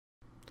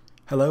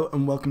Hello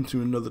and welcome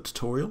to another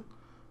tutorial.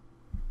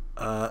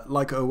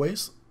 Like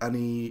always,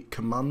 any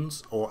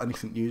commands or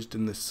anything used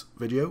in this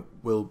video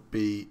will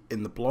be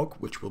in the blog,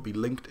 which will be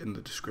linked in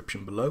the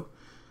description below.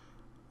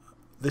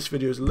 This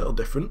video is a little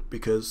different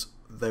because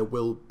there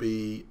will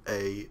be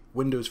a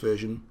Windows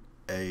version,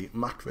 a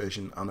Mac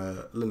version and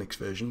a Linux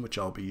version, which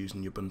I'll be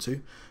using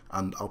Ubuntu,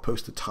 and I'll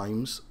post the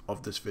times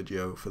of this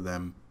video for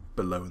them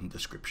below in the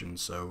description,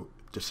 so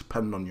just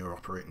depending on your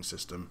operating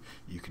system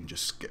you can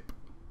just skip.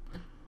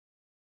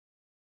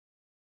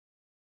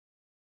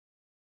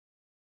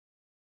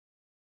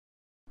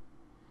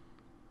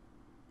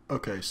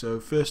 Okay, so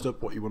first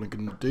up what you want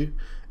to do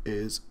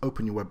is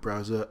open your web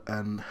browser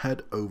and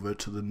head over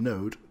to the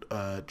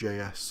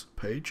Node.js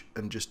page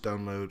and just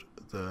download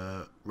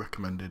the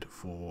recommended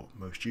for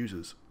most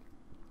users.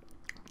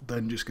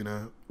 Then just going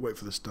to wait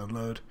for this to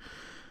download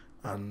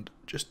and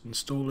just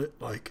install it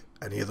like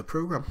any other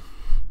program.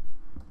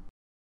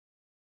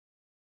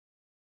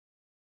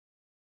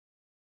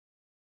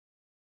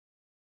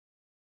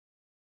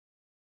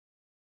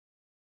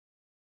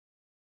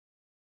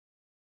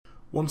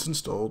 Once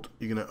installed,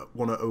 you're going to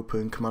want to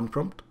open command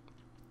prompt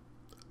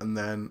and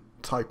then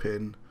type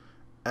in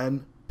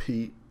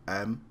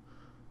npm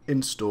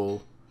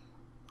install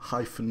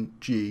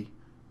 -g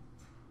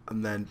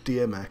and then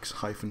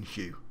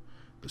dmx-hue.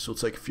 This will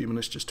take a few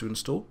minutes just to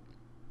install.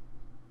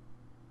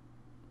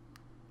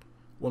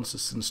 Once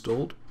it's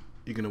installed,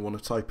 you're going to want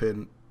to type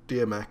in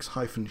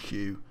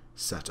dmx-hue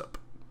setup.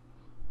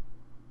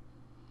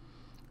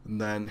 And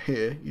then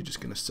here you're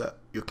just going to set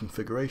your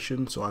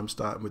configuration, so I'm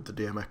starting with the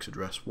DMX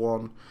address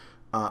 1,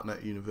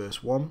 ArtNet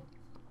Universe 1,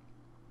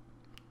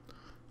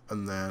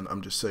 and then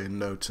I'm just saying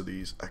no to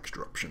these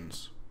extra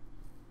options.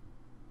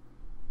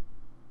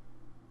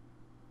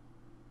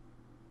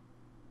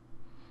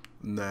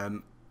 And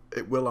then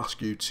it will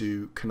ask you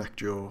to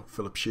connect your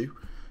Phillips Hue.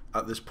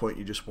 At this point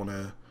you just want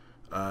to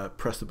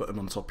press the button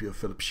on top of your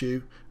Phillips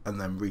Hue and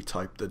then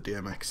retype the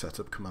DMX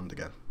setup command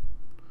again.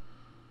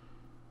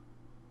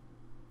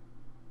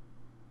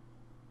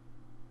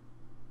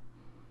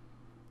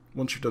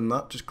 Once you've done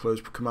that, just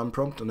close command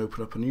prompt and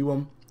open up a new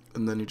one,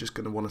 and then you're just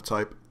going to want to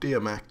type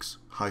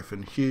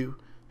dmx-hue,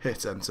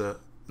 hit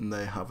enter, and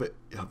there you have it.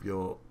 You have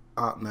your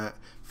ArtNet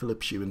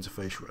Phillips Hue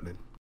interface running.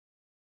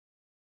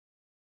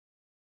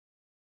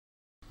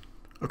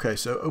 Okay,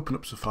 so open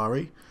up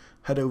Safari,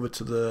 head over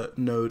to the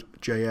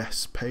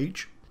Node.js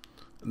page,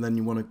 and then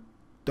you want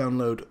to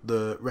download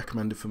the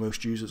recommended for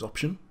most users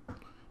option.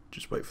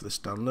 Just wait for this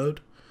to download,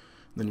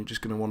 and then you're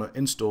just going to want to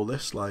install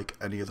this like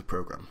any other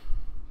program.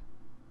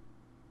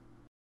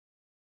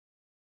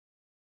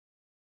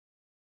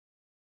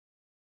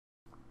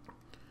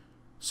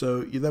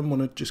 So you then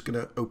want to just going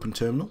to open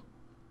terminal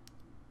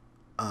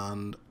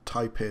and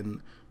type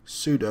in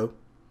sudo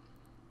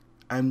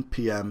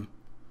npm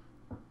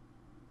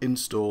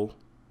install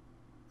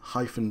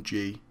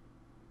 -g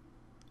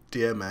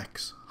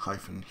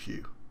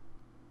dmx-hue.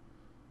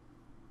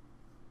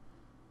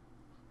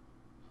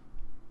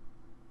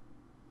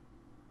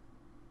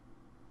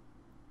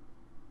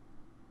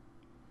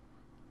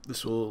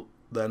 This will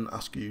then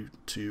ask you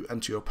to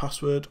enter your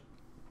password.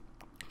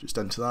 Just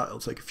enter that, it'll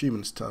take a few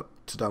minutes to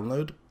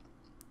download.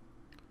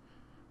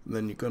 And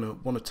then you're going to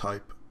want to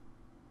type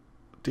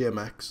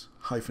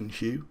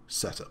dmx-hue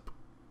setup.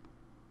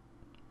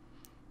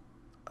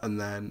 And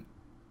then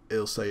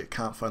it'll say it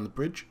can't find the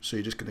bridge, so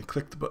you're just going to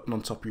click the button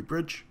on top of your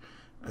bridge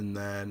and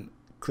then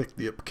click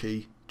the up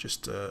key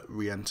just to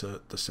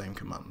re-enter the same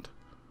command.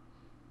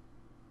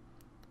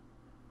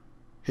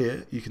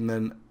 Here you can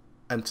then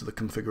enter the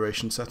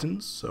configuration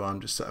settings, so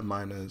I'm just setting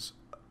mine as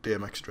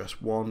DMX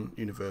address 1,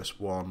 universe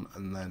 1,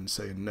 and then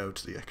saying no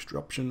to the extra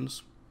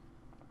options.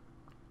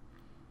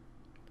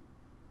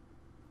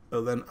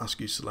 It'll then ask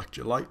you to select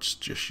your lights.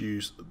 Just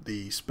use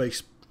the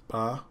space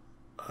bar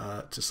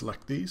to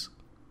select these,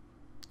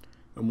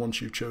 and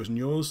once you've chosen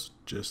yours,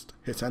 just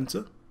hit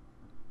enter,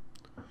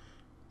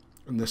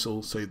 and this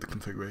will save the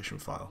configuration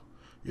file.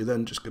 You're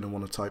then just going to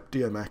want to type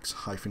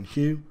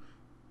dmx-hue,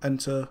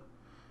 enter,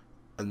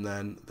 and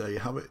then there you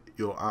have it,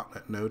 your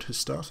ArtNet node has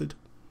started.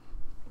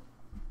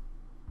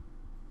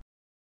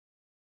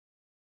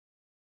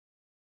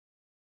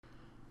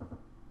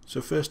 So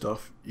first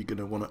off, you're going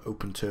to want to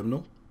open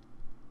terminal.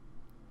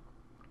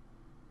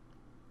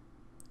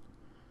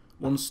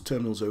 Once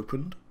terminal's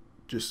opened,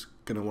 just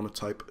going to want to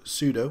type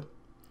sudo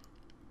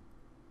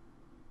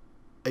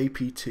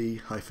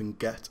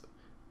apt-get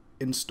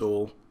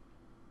install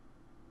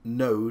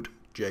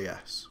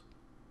node.js.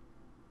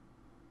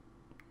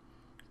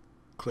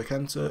 Click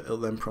enter, it'll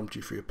then prompt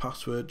you for your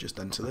password, just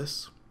enter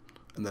this,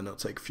 and then it'll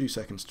take a few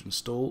seconds to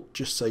install.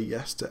 Just say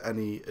yes to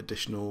any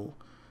additional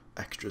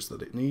extras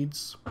that it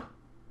needs.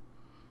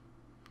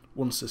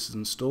 Once this is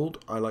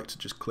installed, I like to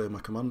just clear my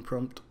command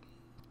prompt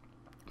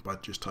by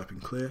just typing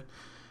clear,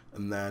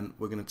 and then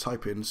we're going to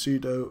type in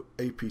sudo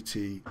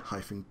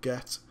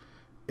apt-get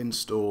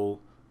install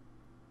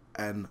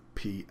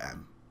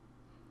npm.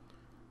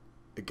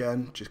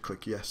 Again, just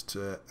click yes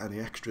to any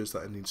extras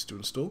that it needs to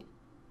install.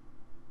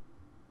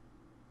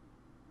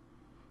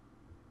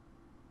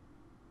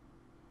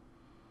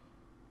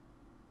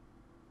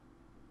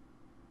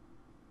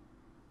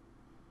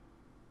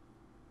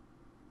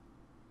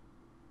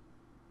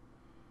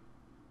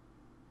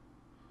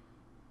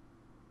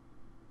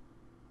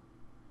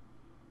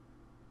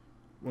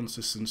 Once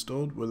this is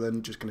installed, we're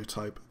then just going to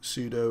type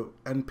sudo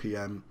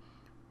npm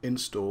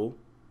install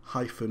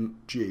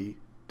 -g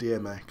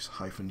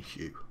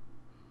dmx-hue.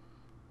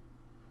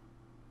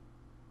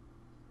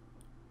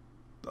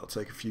 That'll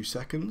take a few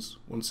seconds.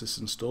 Once this is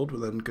installed, we're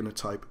then going to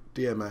type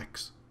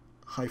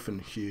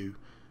dmx-hue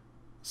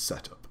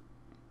setup.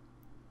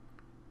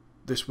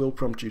 This will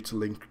prompt you to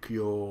link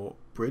your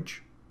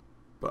bridge,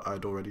 but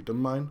I'd already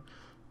done mine.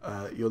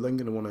 You're then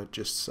going to want to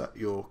just set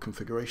your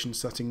configuration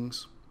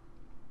settings,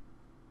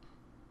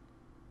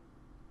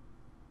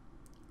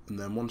 and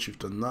then once you've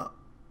done that,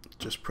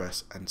 just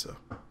press enter.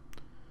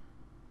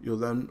 You'll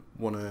then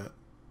want to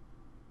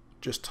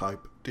just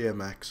type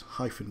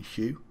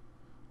dmx-hue,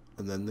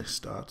 and then this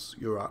starts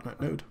your ArtNet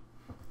node.